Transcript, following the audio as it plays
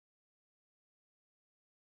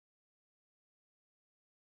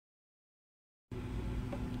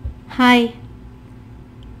Hi,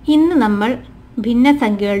 ഇന്ന് നമ്മൾ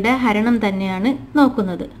ഭിന്നസംഖ്യകളുടെ ഹരണം തന്നെയാണ്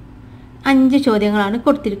നോക്കുന്നത്. 5 ചോദ്യങ്ങളാണ്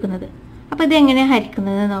കൊടുത്തിരിക്കുന്നത്. അപ്പോൾ ഇതെങ്ങനെ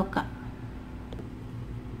ഹരിക്കുന്നത് നോക്കാം.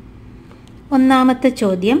 ഒന്നാമത്തെ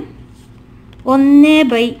ചോദ്യം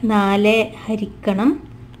 1/4 ഹരിക്കണം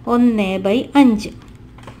 1/5.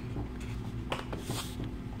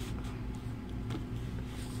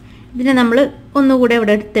 ഇതിനെ നമ്മൾ ഒന്നുകൂടെ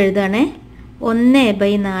ഇവിടെ എടുത്തെഴുതാണ്.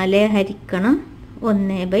 1/4 ഹരിക്കണം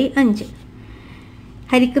 1/5.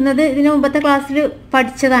 ഹരിക്കുന്നത് ഇതിന് മുമ്പത്തെ ക്ലാസ്സിൽ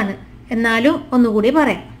പഠിച്ചതാണ്, എന്നാലും ഒന്നുകൂടി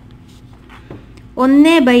പറയാം.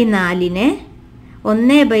 1/4നെ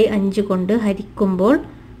 1/5 കൊണ്ട് ഹരിക്കുമ്പോൾ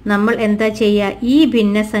നമ്മൾ എന്താ ചെയ്യുക? ഈ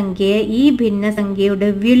ഭിന്നസംഖ്യയുടെ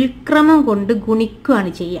വ്യുൽക്രമം കൊണ്ട്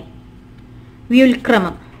ഗുണിക്കുകയാണ് ചെയ്യുക.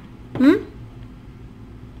 വ്യുൽക്രമം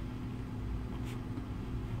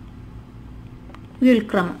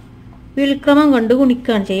വ്യുൽക്രമം കൊണ്ട്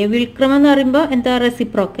ഗുണിക്കുകയാണ് ചെയ്യുക. വ്യുൽക്രമം എന്ന് പറയുമ്പോൾ എന്താ?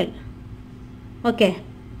 റെസിപ്രോക്കൽ. ഓക്കെ,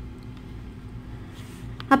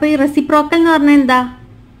 അപ്പോൾ ഈ റെസിപ്രോക്കൽ എന്ന് പറഞ്ഞാൽ എന്താ?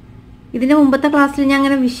 ഇതിന്റെ മുമ്പത്തെ ക്ലാസ്സിൽ ഞാൻ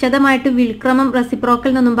അങ്ങനെ വിശദമായിട്ട് വ്യുൽക്രമം റെസിപ്രോക്കൽ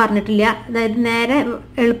എന്നൊന്നും പറഞ്ഞിട്ടില്ല. അതായത് നേരെ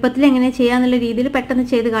എളുപ്പത്തിൽ എങ്ങനെ ചെയ്യാന്നുള്ള രീതിയിൽ പെട്ടെന്ന്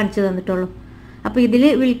ചെയ്ത് കാണിച്ചു തന്നിട്ടുള്ളൂ. അപ്പോൾ ഇതിൽ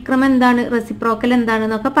വ്യുൽക്രമം എന്താണ്, റെസിപ്രോക്കൽ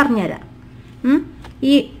എന്താണെന്നൊക്കെ പറഞ്ഞുതരാം.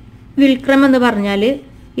 ഈ വ്യുൽക്രമം എന്ന് പറഞ്ഞാൽ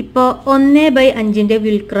ഇപ്പോൾ 1/5ന്റെ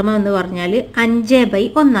വ്യുൽക്രമം എന്ന് പറഞ്ഞാൽ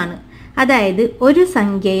 5/1 അതായത് ഒരു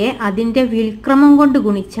സംഖ്യയെ അതിൻ്റെ വ്യുൽക്രമം കൊണ്ട്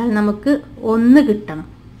ഗുണിച്ചാൽ നമുക്ക് 1 കിട്ടണം.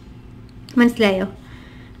 മനസ്സിലായോ?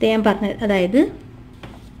 ഇത് ഞാൻ പറഞ്ഞത്. അതായത്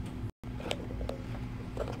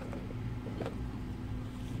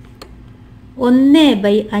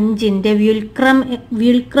 1/5ന്റെ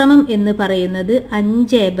വ്യുൽക്രമം എന്ന് പറയുന്നത്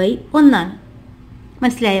 5/1.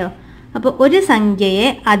 മനസ്സിലായോ? അപ്പോൾ ഒരു സംഖ്യയെ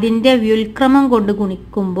അതിൻ്റെ വ്യുൽക്രമം കൊണ്ട്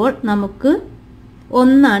ഗുണിക്കുമ്പോൾ നമുക്ക്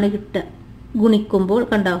 1 കിട്ടുക. ഗുണിക്കുമ്പോൾ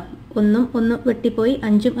കണ്ടോ, 1 വെട്ടിപ്പോയി,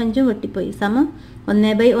 5 വെട്ടിപ്പോയി, സമം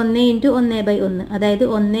 1/1 × 1/1 അതായത്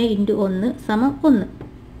 1 × 1 സമം 1.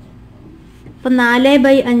 അപ്പം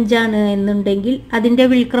 4/5 എന്നുണ്ടെങ്കിൽ അതിൻ്റെ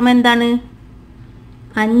വ്യുൽക്രമം എന്താണ്?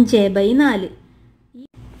 5/4. ഈ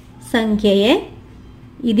സംഖ്യയെ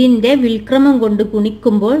ഇതിൻ്റെ വ്യുൽക്രമം കൊണ്ട്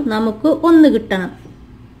ഗുണിക്കുമ്പോൾ നമുക്ക് 1 കിട്ടണം.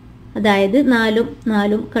 അതായത്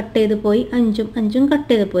 4 കട്ട് ചെയ്ത് പോയി, 5 കട്ട്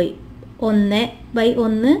ചെയ്ത് പോയി,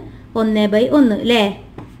 1/1 1/1 അല്ലേ?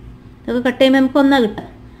 അതൊക്കെ കട്ട് ചെയ്യുമ്പോൾ നമുക്ക് 1 കിട്ടുക.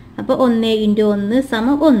 അപ്പോൾ 1 × 1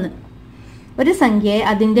 സമം 1. ഒരു സംഖ്യയെ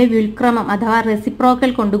അതിൻ്റെ വ്യുൽക്രമം അഥവാ റെസിപ്രോക്കൽ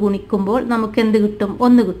കൊണ്ട് ഗുണിക്കുമ്പോൾ നമുക്ക് എന്ത് കിട്ടും?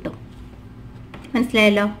 1 കിട്ടും.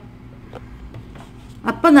 മനസ്സിലായല്ലോ?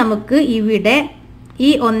 അപ്പോൾ നമുക്ക് ഇവിടെ ഈ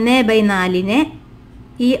 1/4നെ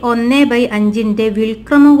ഈ 1/5ന്റെ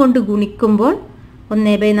വ്യുൽക്രമം കൊണ്ട് ഗുണിക്കുമ്പോൾ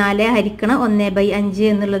 1/4 ഹരിക്കണം 1/5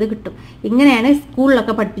 എന്നുള്ളത് കിട്ടും. ഇങ്ങനെയാണ്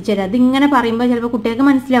സ്കൂളിലൊക്കെ പഠിപ്പിച്ചത്. അതിങ്ങനെ പറയുമ്പോൾ ചിലപ്പോൾ കുട്ടികൾക്ക്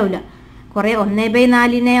മനസ്സിലാവില്ല. കുറേ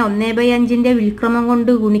 1/4നെ 1/5ന്റെ വ്യുൽക്രമം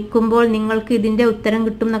കൊണ്ട് ഗുണിക്കുമ്പോൾ നിങ്ങൾക്ക് ഇതിൻ്റെ ഉത്തരം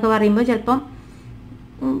കിട്ടും എന്നൊക്കെ പറയുമ്പോൾ ചിലപ്പം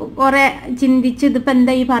കുറേ ചിന്തിച്ച് ഇതിപ്പോൾ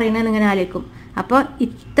എന്താ ഈ പറയണതെന്ന് ഇങ്ങനെ ആലോചിക്കും. അപ്പോൾ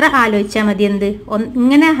ഇത്ര ആലോചിച്ചാൽ മതി. എന്ത്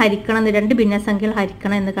ഇങ്ങനെ ഹരിക്കണം എന്ന്, 2 ഭിന്നസംഖ്യകൾ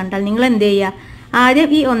ഹരിക്കണം എന്ന് കണ്ടാൽ നിങ്ങൾ എന്ത് ചെയ്യുക? ആദ്യം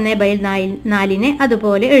ഈ 1/4നെ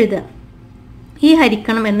അതുപോലെ എഴുതുക. ഈ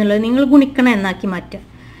ഹരിക്കണം എന്നുള്ളത് നിങ്ങൾ ഗുണിക്കണം എന്നാക്കി മാറ്റുക.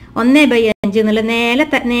 1/5 എന്നുള്ള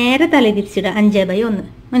നേരെ തലതിരിച്ചിടുക 5/1.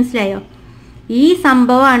 മനസ്സിലായോ? ഈ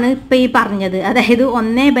സംഭവമാണ് ഇപ്പം ഈ പറഞ്ഞത്. അതായത്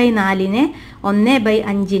 1/4നെ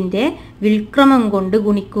 1/5ന്റെ വ്യുൽക്രമം കൊണ്ട്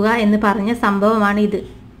ഗുണിക്കുക എന്ന് പറഞ്ഞ സംഭവമാണ് ഇത്.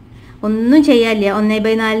 ഒന്നും ചെയ്യാനില്ല.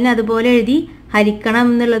 1/4നെ അതുപോലെ എഴുതി, ഹരിക്കണം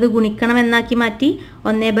എന്നുള്ളത് ഗുണിക്കണം എന്നാക്കി മാറ്റി,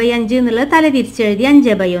 1/5 എന്നുള്ളത് തലതിരിച്ചെഴുതി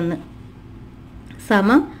 5/1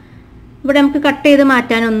 സമം. ഇവിടെ നമുക്ക് കട്ട് ചെയ്ത്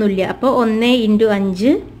മാറ്റാനൊന്നുമില്ല. അപ്പോൾ 1 ×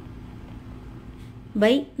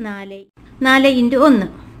 5/4 4 × 1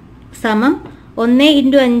 സമം 1 ×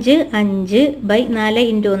 5 5/4 ×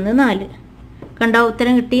 1 4. കണ്ടോ,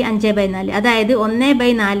 ഉത്തരം കിട്ടി 5/4. അതായത്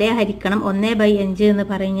 1/4 ഹരിക്കണം 1/5 എന്ന്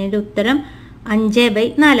പറയുന്നതിൻ്റെ ഉത്തരം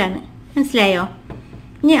 5/4 ആണ്. മനസ്സിലായോ?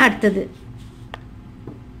 ഇനി അടുത്തത്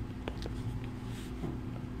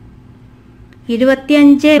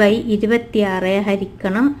 25/26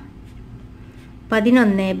 ഹരിക്കണം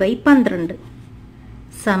 11/12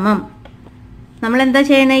 സമം. നമ്മളെന്താ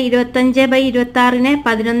ചെയ്യണേ? 25/26നെ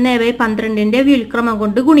 11/12ന്റെ വ്യുൽക്രമം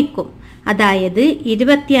കൊണ്ട് ഗുണിക്കും. അതായത്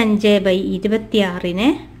 25/26നെ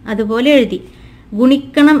അതുപോലെ എഴുതി,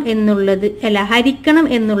 ഗുണിക്കണം എന്നുള്ളത് ഹരിക്കണം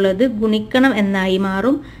എന്നുള്ളത് ഗുണിക്കണം എന്നായി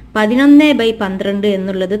മാറും. 11/12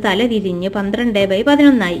 എന്നുള്ളത് തലതിരിഞ്ഞ്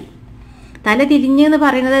 12/11 തലതിരിഞ്ഞ് എന്ന്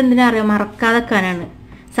പറയുന്നത് എന്തിനാ അറിയാം? മറക്കാതെക്കാനാണ്.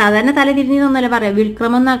 സാധാരണ തലതിരിഞ്ഞെന്നല്ല പറയാം,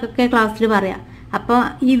 വ്യുൽക്രമം എന്നൊക്കെ ക്ലാസ്സിൽ പറയാം. അപ്പോൾ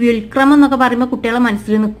ഈ വ്യുൽക്രമം എന്നൊക്കെ പറയുമ്പോൾ കുട്ടികളെ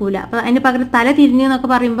മനസ്സിൽ നിൽക്കൂല. അപ്പോൾ അതിന് പകരം തല തിരിഞ്ഞു എന്നൊക്കെ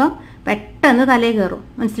പറയുമ്പോൾ പെട്ടെന്ന് തലയിൽ കയറും.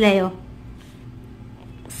 മനസ്സിലായോ?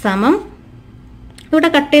 സമം. ഇവിടെ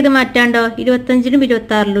കട്ട് ചെയ്ത് മാറ്റാണ്ടോ? 25നും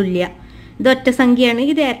 26ലും ഇല്ല. ഇത് ഒറ്റ സംഖ്യയാണ്,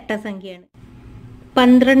 ഇത് ഇരട്ട സംഖ്യയാണ്.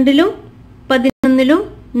 12ലും 11ലും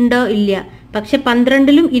ഉണ്ടോ? ഇല്ല. പക്ഷെ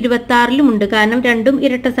 12ലും 26ലും ഉണ്ട്. കാരണം രണ്ടും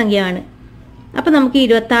ഇരട്ട സംഖ്യയാണ്. അപ്പൊ നമുക്ക്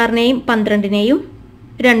 26നെയും 12നെയും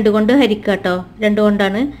 2 കൊണ്ട് ഹരിക്കാം കേട്ടോ. 2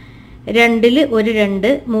 കൊണ്ടാണ്. 2ല് ഒരു 2,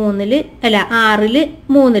 6ല്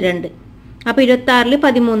 3 2. അപ്പൊ 26ല്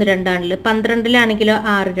 13 2ആണല്ലോ. 12ലാണെങ്കിലോ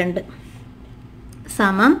 6 2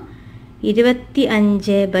 സമം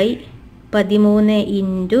 25/13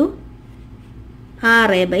 ഇൻറ്റു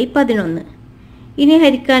 6/11. ഇനി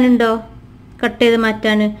ഹരിക്കാനുണ്ടോ? കട്ട് ചെയ്ത്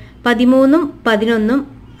മാറ്റാൻ. 13ഉം 11ഉം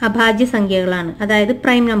അഭാജ്യ സംഖ്യകളാണ്, അതായത്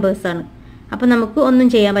പ്രൈം നമ്പേഴ്സാണ്. അപ്പം നമുക്ക് ഒന്നും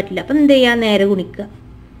ചെയ്യാൻ പറ്റില്ല. അപ്പം എന്ത് ചെയ്യുക? നേരെ ഗുണിക്കുക.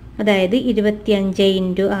 അതായത് 25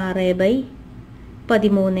 ഇൻറ്റു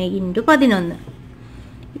 6/13 ഇൻറ്റു 11.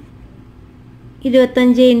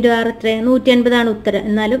 25 ഇൻറ്റു 6 എത്ര? 150 ഉത്തരം.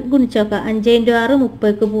 എന്നാലും ഗുണിച്ചോക്കാം. 5 ഇൻറ്റു 6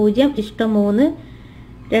 30ക്ക് 0 ഇഷ്ടം 3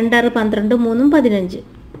 2 6 12 3 15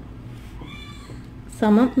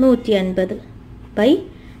 സമം 150 ബൈ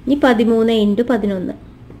ഇനി 13 ഇൻറ്റു 11.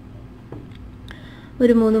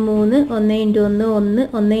 ഒരു 3 3 1 ഇൻറ്റു 1 1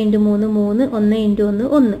 1 ഇൻറ്റു 3 3 1 ഇൻറ്റു 1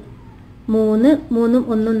 1 3 3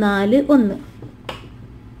 1 4 1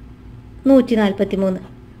 143.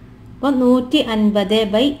 അപ്പോൾ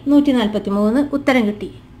 150/143 ഉത്തരം കിട്ടി.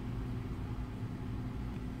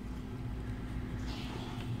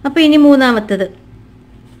 അപ്പോൾ ഇനി മൂന്നാമത്തത്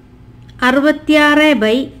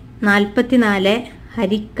 66/44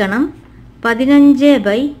 ഹരിക്കണം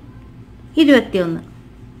 15/21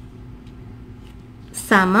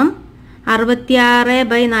 സമം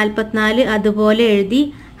 66/44 അതുപോലെ എഴുതി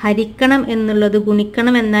ഹരിക്കണം എന്നുള്ളത്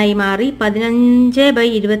ഗുണിക്കണം എന്നായി മാറി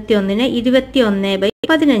 15/21നെ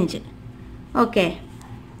 21/15. ഓക്കെ.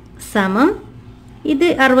 സമം ഇത്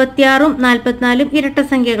 66ഉം 44ഉം ഇരട്ട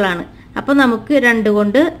സംഖ്യകളാണ്. അപ്പോൾ നമുക്ക് 2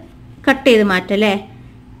 കൊണ്ട് കട്ട് ചെയ്ത് മാറ്റാം അല്ലേ?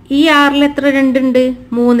 ഈ 6ൽ എത്ര 2 ഉണ്ട്?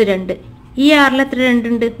 3 2. ഈ 6ൽ എത്ര 2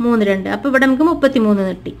 ഉണ്ട്? 3 2. അപ്പോൾ ഇവിടെ നമുക്ക് 33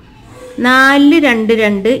 കിട്ടി. 4 2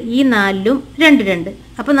 2. ഈ 4ലും 2 2.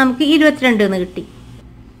 അപ്പോൾ നമുക്ക് 22 എന്ന് കിട്ടി.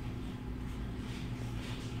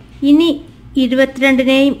 ഇനി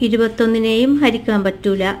 22നെയും 21നെയും ഹരിക്കാൻ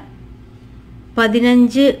പറ്റൂല.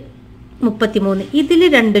 15 33. ഇതിൽ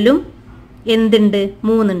രണ്ടിലും എന്തുണ്ട്?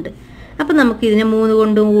 3 ഉണ്ട്. അപ്പം നമുക്ക് ഇതിനെ 3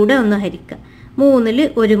 കൊണ്ടും കൂടെ ഒന്ന് ഹരിക്കാം. 3ൽ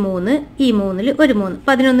ഒരു 3, ഈ 3ൽ ഒരു 3.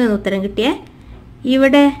 11 എന്ന് ഉത്തരം കിട്ടിയേ.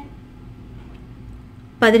 ഇവിടെ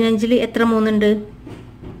 15ൽ എത്ര 3 ഉണ്ട്?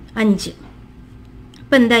 5.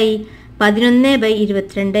 അപ്പം എന്തായി?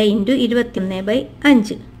 11/22 ഇൻറ്റു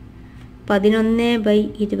 21/5.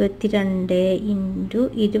 11/22 ഇൻറ്റു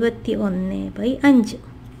 21/5.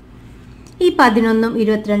 ഈ 11ഉം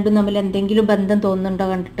 22ഉം തമ്മിൽ എന്തെങ്കിലും ബന്ധം തോന്നുന്നുണ്ടോ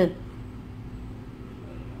കണ്ടിട്ട്?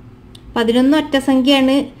 11 ഒറ്റ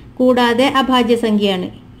സംഖ്യയാണ്, കൂടാതെ അഭാജ്യ സംഖ്യയാണ്.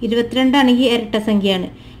 22 ആണെങ്കിൽ ഇരട്ട സംഖ്യയാണ്.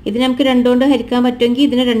 ഇത് നമുക്ക് 2 കൊണ്ട് ഹരിക്കാൻ പറ്റുമെങ്കിൽ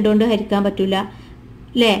ഇതിനെ 2 കൊണ്ട് ഹരിക്കാൻ പറ്റൂല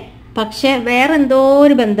അല്ലേ? പക്ഷെ വേറെ എന്തോ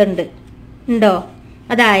ഒരു ബന്ധമുണ്ട്. ഉണ്ടോ?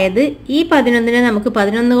 അതായത് ഈ 11നെ നമുക്ക്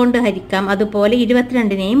 11 കൊണ്ട് ഹരിക്കാം, അതുപോലെ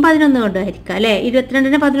 22നെയും 11 കൊണ്ട് ഹരിക്കാം അല്ലേ?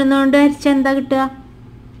 22നെ 11 കൊണ്ട് ഹരിച്ചാൽ എന്താ കിട്ടുക?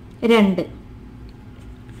 2.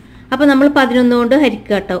 അപ്പോൾ നമ്മൾ 11 കൊണ്ട്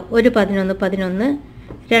ഹരിക്കുക കേട്ടോ. ഒരു 11 11,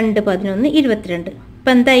 2 11 22.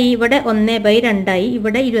 അപ്പം എന്തായി? ഇവിടെ 1/2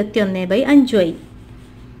 ഇവിടെ 21/5 ആയി.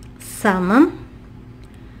 സമം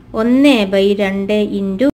 1/2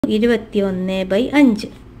 ഇൻറ്റു 21/5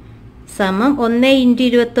 സമം 1 ഇൻറ്റു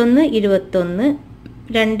 21 21,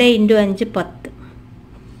 2 ഇൻറ്റു 5 10.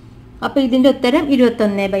 അപ്പോൾ ഇതിൻ്റെ ഉത്തരം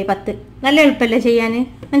 21/10. നല്ല എളുപ്പമല്ലേ ചെയ്യാൻ?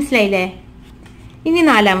 മനസ്സിലായില്ലേ? ഇനി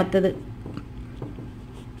നാലാമത്തത്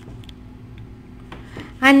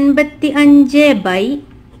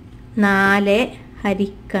 55/4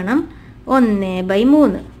 ഹരിക്കണം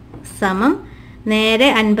 1/3 സമം നേരെ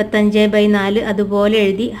 55/4 അതുപോലെ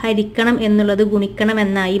എഴുതി ഹരിക്കണം എന്നുള്ളത് ഗുണിക്കണം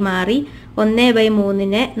എന്നായി മാറി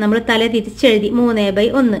 1/3നെ നമ്മൾ തല തിരിച്ചെഴുതി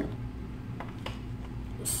 3/1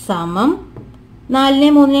 സമം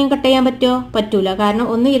 4നെയും 3നെയും കട്ട് ചെയ്യാൻ പറ്റുമോ? പറ്റൂല. കാരണം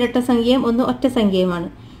ഒന്ന് ഇരട്ട സംഖ്യയും ഒന്ന് ഒറ്റ സംഖ്യയുമാണ്.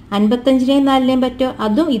 55നെയും 4നെയും പറ്റുമോ?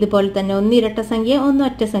 അതും ഇതുപോലെ തന്നെ ഒന്ന് ഇരട്ട സംഖ്യയും ഒന്ന്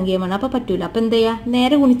ഒറ്റ സംഖ്യയുമാണ്. അപ്പോൾ പറ്റൂല. അപ്പം എന്ത് ചെയ്യുക?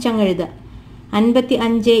 നേരെ ഗുണിച്ചങ്ങ് എഴുതുക.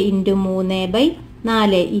 55 ഇൻറ്റു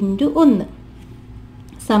 3/4 ഇൻറ്റു 1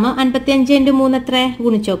 സമം 55 ഇൻറ്റു 3 എത്ര?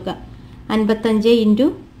 ഗുണിച്ച് നോക്കുക. 55 ഇൻറ്റു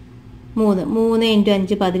 3 3 ഇൻറ്റു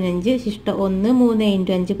 5 15 ശിഷ്ടം 1 3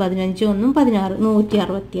 ഇൻറ്റു 5 15 1 16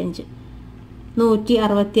 165.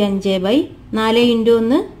 165/4 ഇൻറ്റു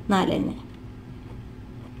 1 4 തന്നെ.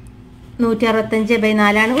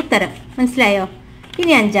 165/4 ഉത്തരം. മനസ്സിലായോ?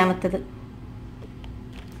 ഇനി അഞ്ചാമത്തത്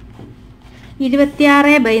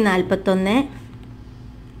 26/41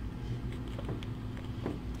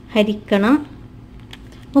 ഹരിക്കണം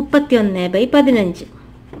 31/15.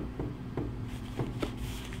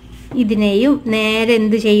 ഇതിനെയും നേരെ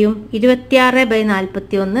എന്ത് ചെയ്യും?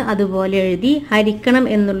 26/41 അതുപോലെ എഴുതി ഹരിക്കണം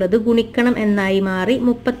എന്നുള്ളത് ഗുണിക്കണം എന്നായി മാറി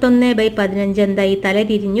 31/15 എന്തായി?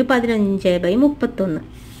 തലതിരിഞ്ഞു 15/31.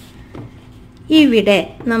 ഇവിടെ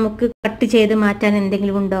നമുക്ക് കട്ട് ചെയ്ത് മാറ്റാൻ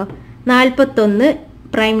എന്തെങ്കിലും ഉണ്ടോ? 41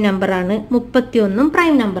 പ്രൈം നമ്പറാണ്, 31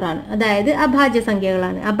 പ്രൈം നമ്പറാണ്. അതായത് അഭാജ്യ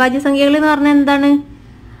സംഖ്യകളാണ്. അഭാജ്യ സംഖ്യകൾ എന്ന് പറഞ്ഞാൽ എന്താണ്?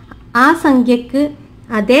 ആ സംഖ്യക്ക്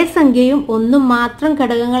അതേ സംഖ്യയും ഒന്നും മാത്രം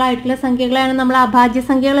ഘടകങ്ങളായിട്ടുള്ള സംഖ്യകളാണ് നമ്മൾ അഭാജ്യ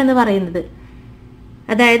സംഖ്യകൾ എന്ന് പറയുന്നത്.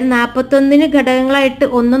 അതായത് 41 ഘടകങ്ങളായിട്ട്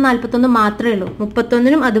 1 41 മാത്രമേ ഉള്ളൂ,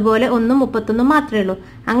 31 അതുപോലെ 1 31 മാത്രമേ ഉള്ളൂ.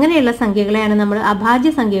 അങ്ങനെയുള്ള സംഖ്യകളെയാണ് നമ്മൾ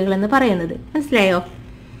അഭാജ്യ സംഖ്യകൾ എന്ന് പറയുന്നത്. മനസ്സിലായോ?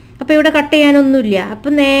 അപ്പൊ ഇവിടെ കട്ട് ചെയ്യാനൊന്നുമില്ല. അപ്പൊ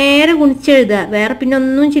നേരെ ഗുണിച്ചെഴുതുക, വേറെ പിന്നെ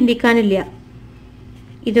ഒന്നും ചിന്തിക്കാനില്ല.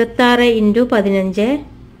 26 × 15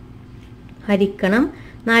 ഹരിക്കണം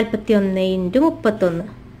 41 × 31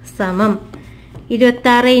 സമം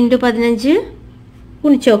 26 × 15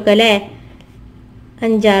 ഗുണിച്ചു നോക്കല്ലേ.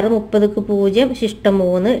 5 6 30 0 ശിഷ്ടം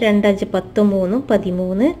 3 2 5 10 3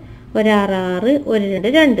 13 1 6 6 1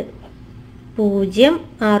 2 2 0 6 3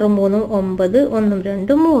 9 1 2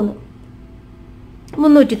 3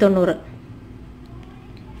 390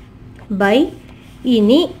 ബൈ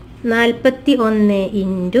ഇനി 41 ×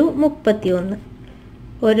 31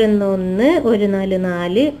 1 1 1 4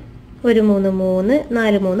 4 1 3 3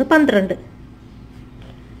 4 3 12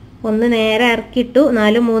 ഒന്ന് നേരെ ഇറക്കിയിട്ടു.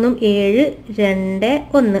 4 3 7 2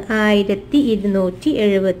 1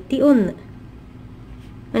 1271.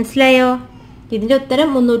 മനസ്സിലായോ? ഇതിന്റെ ഉത്തരം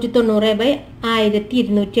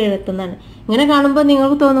 390/1271. ഇങ്ങനെ കാണുമ്പോൾ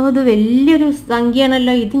നിങ്ങൾക്ക് തോന്നുന്നത് ഇത് വലിയൊരു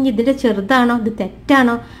സംഖ്യയാണല്ലോ, ഇതിന്റെ ചെറുതാണോ, ഇത്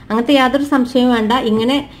തെറ്റാണോ? അങ്ങനത്തെ യാതൊരു സംശയവും വേണ്ട.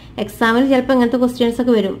 ഇങ്ങനെ എക്സാമിൽ ചിലപ്പോൾ ഇങ്ങനത്തെ ക്വസ്റ്റ്യൻസ്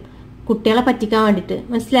ഒക്കെ വരും കുട്ടികളെ പറ്റിക്കാൻ വേണ്ടിയിട്ട്.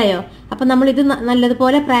 മനസ്സിലായോ? അപ്പൊ നമ്മൾ ഇത്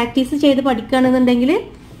നല്ലതുപോലെ പ്രാക്ടീസ് ചെയ്ത് പഠിക്കുകയാണെന്നുണ്ടെങ്കിൽ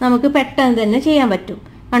നമുക്ക് പെട്ടെന്ന് തന്നെ ചെയ്യാൻ പറ്റും,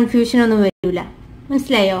 കൺഫ്യൂഷൻ ഒന്നും വരില്ല.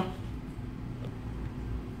 മനസ്സിലായോ?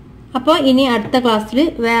 അപ്പോൾ ഇനി അടുത്ത ക്ലാസ്സിൽ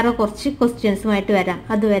വേറെ കുറച്ച് ക്വസ്റ്റ്യൻസുമായിട്ട് വരാം.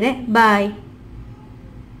 അതുവരെ ബൈ.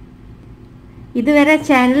 ഇതുവരെ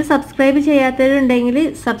ചാനൽ സബ്സ്ക്രൈബ് ചെയ്യാത്തവരുണ്ടെങ്കിൽ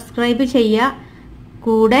സബ്സ്ക്രൈബ് ചെയ്യുക,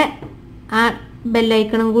 കൂടെ ആ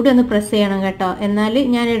ബെല്ലൈക്കണും കൂടി ഒന്ന് പ്രസ് ചെയ്യണം കേട്ടോ. എന്നാൽ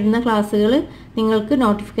ഞാൻ ഇടുന്ന ക്ലാസ്സുകൾ നിങ്ങൾക്ക്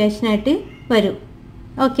നോട്ടിഫിക്കേഷനായിട്ട് വരും.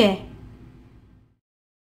 ഓക്കെ.